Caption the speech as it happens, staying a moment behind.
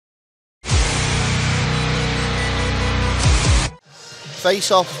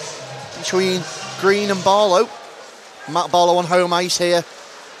Face-off between Green and Barlow. Matt Barlow on home ice here,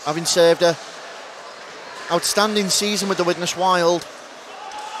 having served a outstanding season with the Widnes Wild.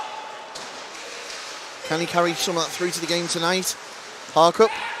 Can he carry some of that through to the game tonight? Harkup,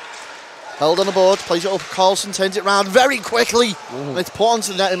 held on the board, plays it up. Carlson turns it round very quickly. And it's put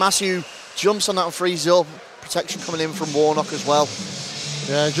onto the net, and Massey jumps on that and frees up. Protection coming in from Warnock as well.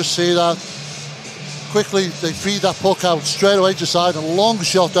 Yeah, just see that. Quickly, they feed that puck out straight away to side, a long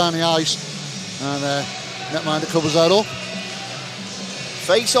shot down the ice. And netminder covers that up.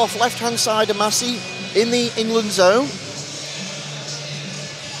 Face off left-hand side of Massey in the England zone.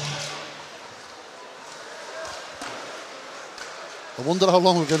 I wonder how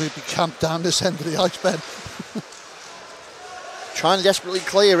long we're going to be camped down this end of the ice, Ben. Trying to desperately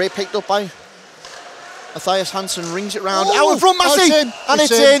clear it, picked up by Matthias Hansen, rings it round. Out in front, Massey! And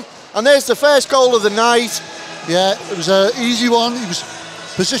it's in. And there's the first goal of the night. Yeah, it was an easy one. He was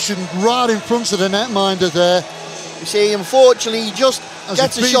positioned right in front of the netminder there. You see, unfortunately, he just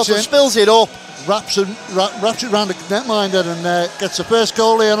gets a shot and spills it up. Wraps it around the netminder and gets the first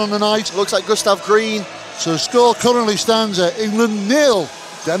goal here on the night. Looks like Gustav Green. So the score currently stands at England 0,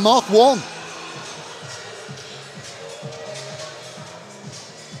 Denmark 1.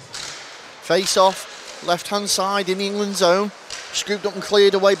 Face off, left-hand side in the England zone. Scooped up and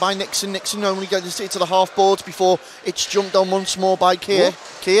cleared away by Nixon. Nixon only gets it to the half boards before it's jumped on once more by Keir.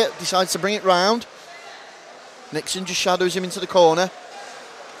 Keir decides to bring it round. Nixon just shadows him into the corner.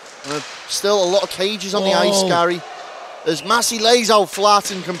 And still a lot of cages on the ice, Gary. As Massey lays out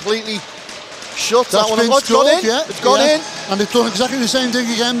flat and completely shuts that one. It's gone in. Yeah, it's gone in. And they've done exactly the same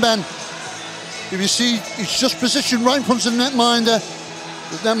thing again, Ben. If you see, he's just positioned right in front of the netminder.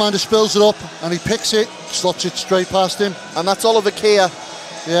 The netminder spills it up and he picks it, slots it straight past him. And that's Oliver Keir.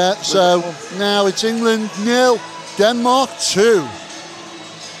 Yeah, so now it's England 0, Denmark 2.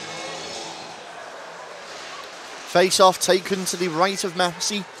 Face off taken to the right of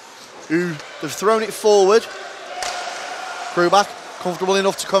Massey, who they've thrown it forward. Krubak, comfortable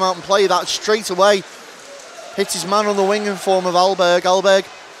enough to come out and play that straight away. Hits his man on the wing in form of Alberg. Alberg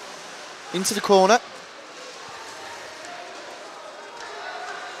into the corner.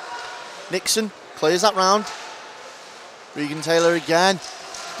 Nixon clears that round. Regan Taylor again,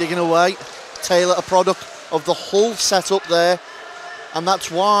 digging away. Taylor, a product of the Hull setup there. And that's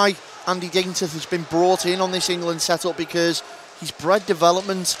why Andy Daintith has been brought in on this England setup, because he's bred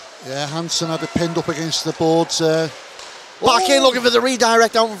development. Yeah, Hansen had it pinned up against the boards there. Back in, looking for the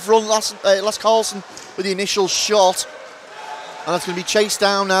redirect out in front. Lasse Carlson with the initial shot. And that's going to be chased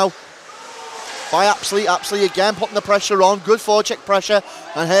down now by Apsley. Apsley again putting the pressure on. Good forecheck pressure.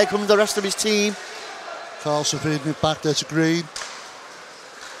 And here comes the rest of his team. Carlson feeding it back there to Green.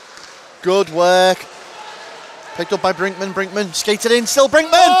 Good work. Picked up by Brinkman. Brinkman skated in. Still Brinkman.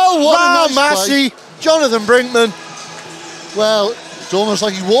 Oh, what a nice Massey. play. Jonathan Brinkman. Well, it's almost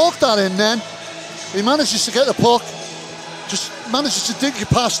like he walked that in then. He manages to get the puck. Just manages to dig it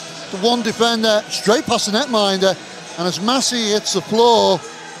past the one defender, straight past the netminder. And as Massey hits the floor,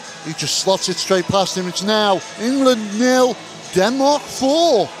 he just slots it straight past him. It's now England 0, Denmark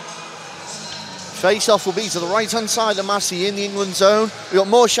 4. Face-off will be to the right-hand side of Massey in the England zone. We've got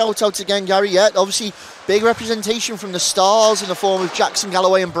more shout-outs again, Gary. Yeah, obviously, big representation from the Stars in the form of Jackson,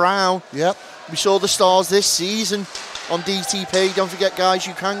 Galloway and Brown. Yep. We saw the Stars this season on DTP. Don't forget, guys,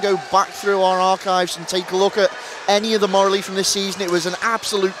 you can go back through our archives and take a look at any of the Morley from this season. It was an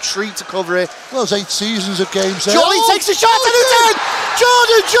absolute treat to cover it. Well, it was 8 seasons of games there. Jolly takes a shot and it's in!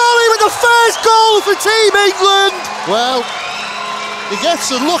 Jordan Jolly with the first goal for Team England! Well, he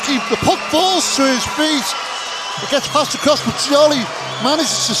gets unlucky, the puck falls to his feet. It gets passed across, but Jolly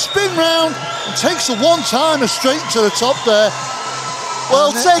manages to spin round and takes the one-timer straight to the top there.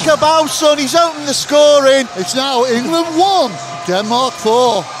 Well, take a bow, son. He's opened the scoring. It's now England 1, Denmark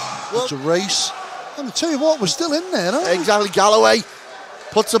 4. It's a race. And I tell you what, we're still in there, aren't we? Exactly. Galloway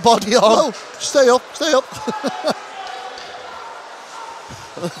puts the body on. Oh, stay up, stay up.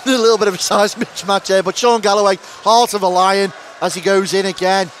 A little bit of a size mismatch there, but Sean Galloway, heart of a lion, as he goes in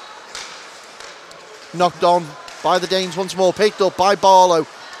again. Knocked on by the Danes once more, picked up by Barlow.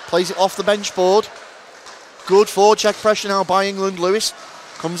 Plays it off the bench board. Good forecheck pressure now by England. Lewis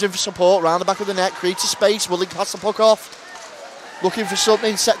comes in for support, round the back of the net, creates a space, willing to pass the puck off. Looking for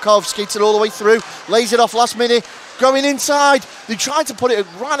something, Setkov skates it all the way through, lays it off last minute, going inside. They tried to put it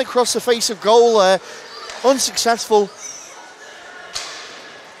right across the face of goal there. Unsuccessful.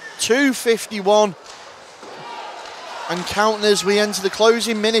 2:51 and counting as we enter the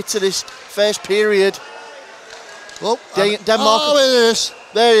closing minutes of this first period. Well, Denmark. Oh, it is.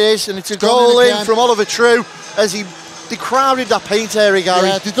 There it is, and it's a goal in from Oliver True as he They crowded that paint area, Gary.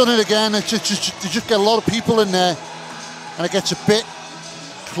 Yeah, they've done it again. They just get a lot of people in there, and it gets a bit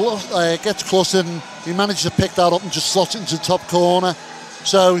close. Gets closer, and he manages to pick that up and just slots it into the top corner.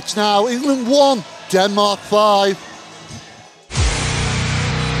 So it's now England 1, Denmark 5.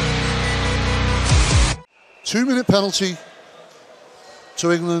 2-minute penalty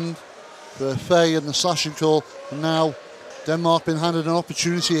to England for Faye and the slashing call, and now Denmark been handed an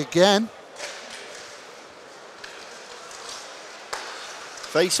opportunity again.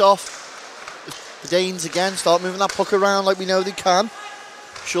 Face off. The Danes again start moving that puck around like we know they can.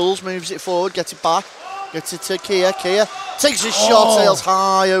 Schulz moves it forward, gets it back, gets it to Kia. Kia takes his shot, sails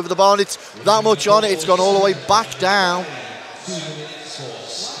high over the bar. It's that much on it, it's gone all the way back down.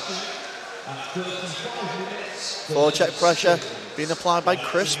 Forecheck pressure being applied by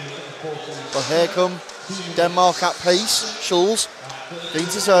Crisp. But here come Denmark at pace. Schulz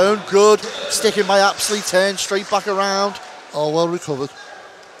feeds his own, good. Sticking by Apsley, turns straight back around. Oh, well recovered.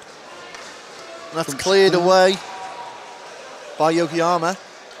 And that's cleared away by Yokoyama.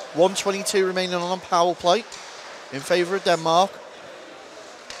 1:22 remaining on power play in favour of Denmark.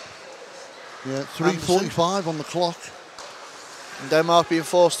 Yeah, 3:45 on the clock. And Denmark being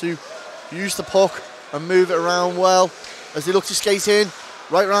forced to use the puck and move it around well as they look to skate in.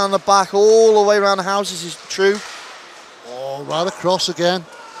 Right round the back, all the way around the houses is true. Oh, right across again.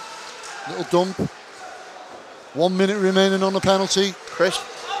 Little dump. 1 minute remaining on the penalty. Chris,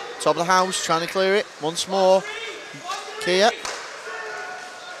 top of the house, trying to clear it once more. Kia.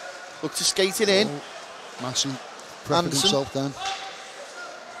 Look to skate it in. Oh, Massey prepping himself then.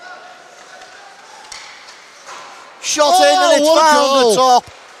 Shot in and it's found the top.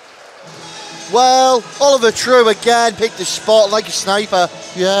 Well, Oliver True again picked the spot like a sniper.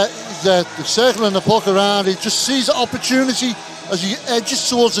 Yeah, they're circling the puck around. He just sees the opportunity as he edges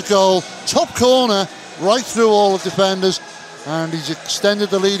towards the goal. Top corner, right through all the defenders. And he's extended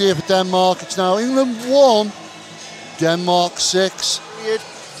the lead here for Denmark. It's now England 1, Denmark 6.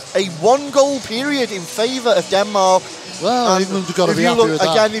 A 1-goal period in favour of Denmark. Well, England have got to be happy with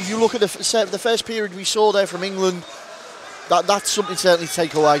that. Again, if you look at the first period we saw there from England, that's something certainly to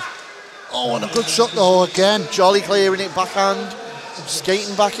take away. Oh, and a good shot though again. Jolly clearing it backhand,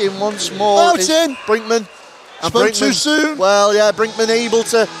 skating back in once more. Oh, it's in. Brinkman. And Brinkman too soon. Well, yeah, Brinkman able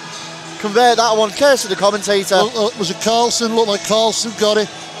to convert that one. Curse to the commentator. Was it Carlson? Looked like Carlson got it.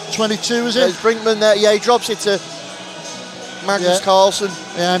 22, is it? There's Brinkman there. Yeah, he drops it to Magnus Carlson.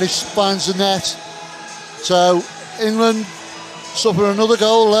 Yeah, and he finds the net. So England suffer another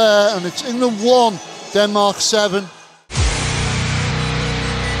goal there, and it's England 1, Denmark 7.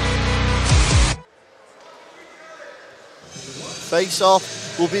 Face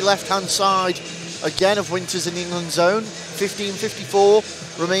off will be left hand side again of Winters in England zone. 15:54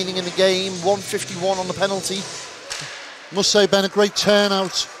 remaining in the game. 1:51 on the penalty. Must say, Ben, a great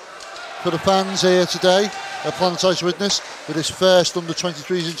turnout for the fans here today at Planetized Witness with his first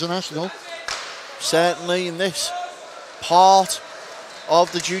under-23s international. Certainly in this part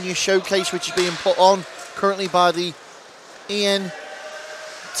of the junior showcase, which is being put on currently by the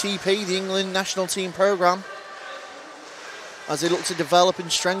ENTP, the England National Team Programme, as they look to develop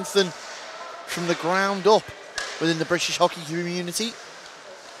and strengthen from the ground up within the British hockey community,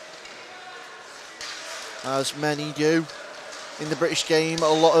 as many do in the British game. A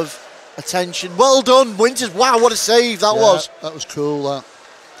lot of attention. Well done, Winters. Wow, what a save that was. That was cool, that.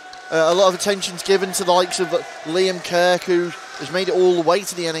 A lot of attention's given to the likes of Liam Kirk, who has made it all the way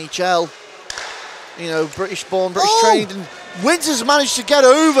to the NHL. You know, British born, British trained, and Winters managed to get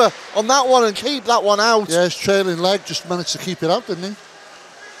over on that one and keep that one out. Yeah, his trailing leg just managed to keep it out, didn't he?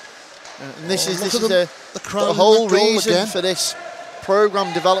 And this is the whole reason for this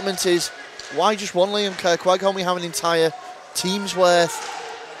programme development is, why just one Liam Kirk? Why can't we have an entire team's worth?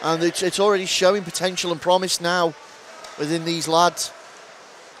 And it's already showing potential and promise now within these lads.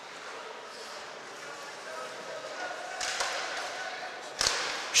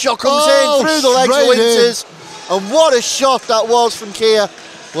 Shot comes in through the legs of Winters. And what a shot that was from Kia.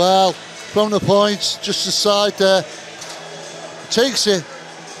 Well, from the points, just aside there. Takes it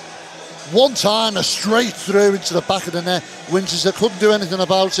one time, straight through into the back of the net. Winters couldn't do anything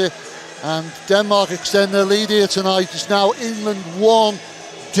about it. And Denmark extend their lead here tonight. It's now England 1,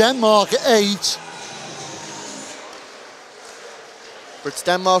 Denmark 8. But it's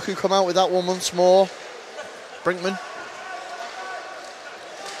Denmark who come out with that one once more. Brinkman.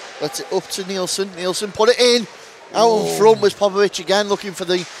 Lets it up to Nielsen. Nielsen put it in. Out in front was Popovic again, looking for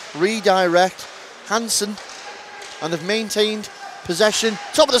the redirect. Hansen. And they've maintained possession.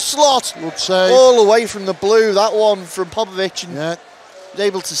 Top of the slot. All the way from the blue. That one from Popovic. And was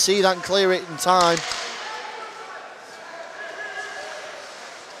able to see that and clear it in time.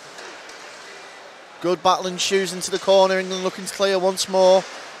 Good battling shoes into the corner. England looking to clear once more.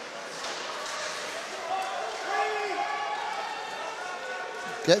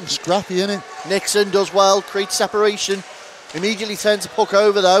 Getting scrappy, innit? Nixon does well, creates separation. Immediately turns the puck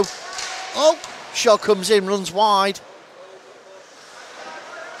over though. Oh, shot comes in, runs wide.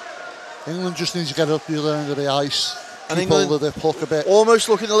 England just needs to get up the other end of the ice. And keep England hold of their puck a bit. Almost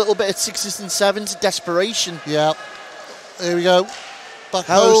looking a little bit at 6s and 7s, desperation. Yeah. Here we go. Back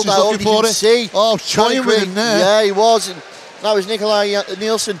Held post, he's out, looking you for can it. see. Oh, toying with him there. Yeah, he was. And that was Nikolai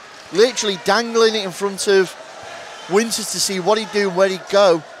Nielsen literally dangling it in front of Winters to see what he'd do and where he'd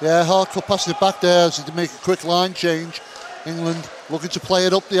go. Yeah, Harcourt passing it back there so to make a quick line change. England looking to play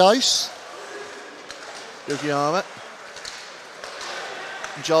it up the ice. Dougie Armour.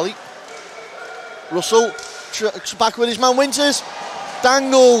 Jolly. Russell back with his man Winters.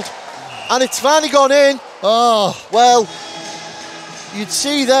 Dangled. And it's finally gone in. Oh. Well, you'd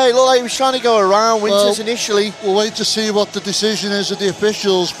see there, it looked like he was trying to go around Winters initially. We'll wait to see what the decision is of the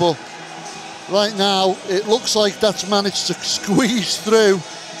officials, but right now it looks like that's managed to squeeze through.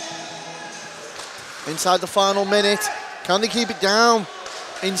 Inside the final minute. Can they keep it down?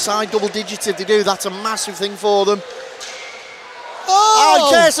 Inside double digits if they do, that's a massive thing for them. Oh!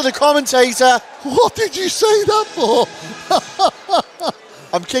 I care to the commentator. What did you say that for?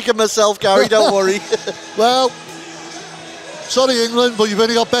 I'm kicking myself, Gary, don't worry. Well, sorry England, but you've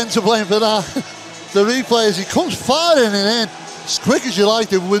only got Ben to blame for that. The replay as he comes firing it in as quick as you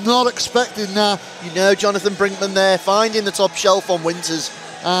like it. We're not expecting that. You know Jonathan Brinkman there, finding the top shelf on Winters.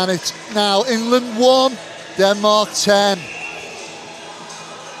 And it's now England 1, Denmark 10.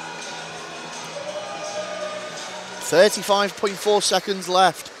 35.4 seconds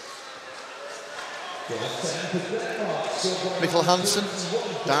left. Mikkel Hansen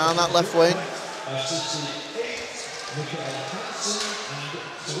down that left wing.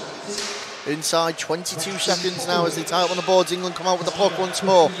 Inside 22 seconds now as they tie up on the boards. England come out with the puck once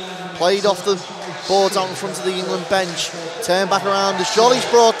more. Played off the boards out in front of the England bench. Turn back around as Jolly's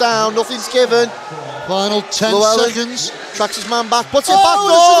brought down. Nothing's given. Final 10 Llewellyn seconds. tracks his man back. Puts it Oh, back.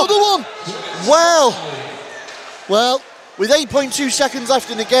 there's another one. Well, with 8.2 seconds left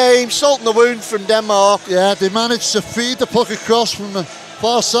in the game, salt in the wound from Denmark. yeah, they managed to feed the puck across from the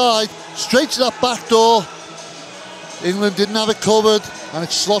far side, straight to that back door. England didn't have it covered, and it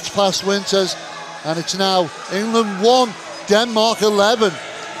slots past Winters, and it's now England 1, Denmark 11.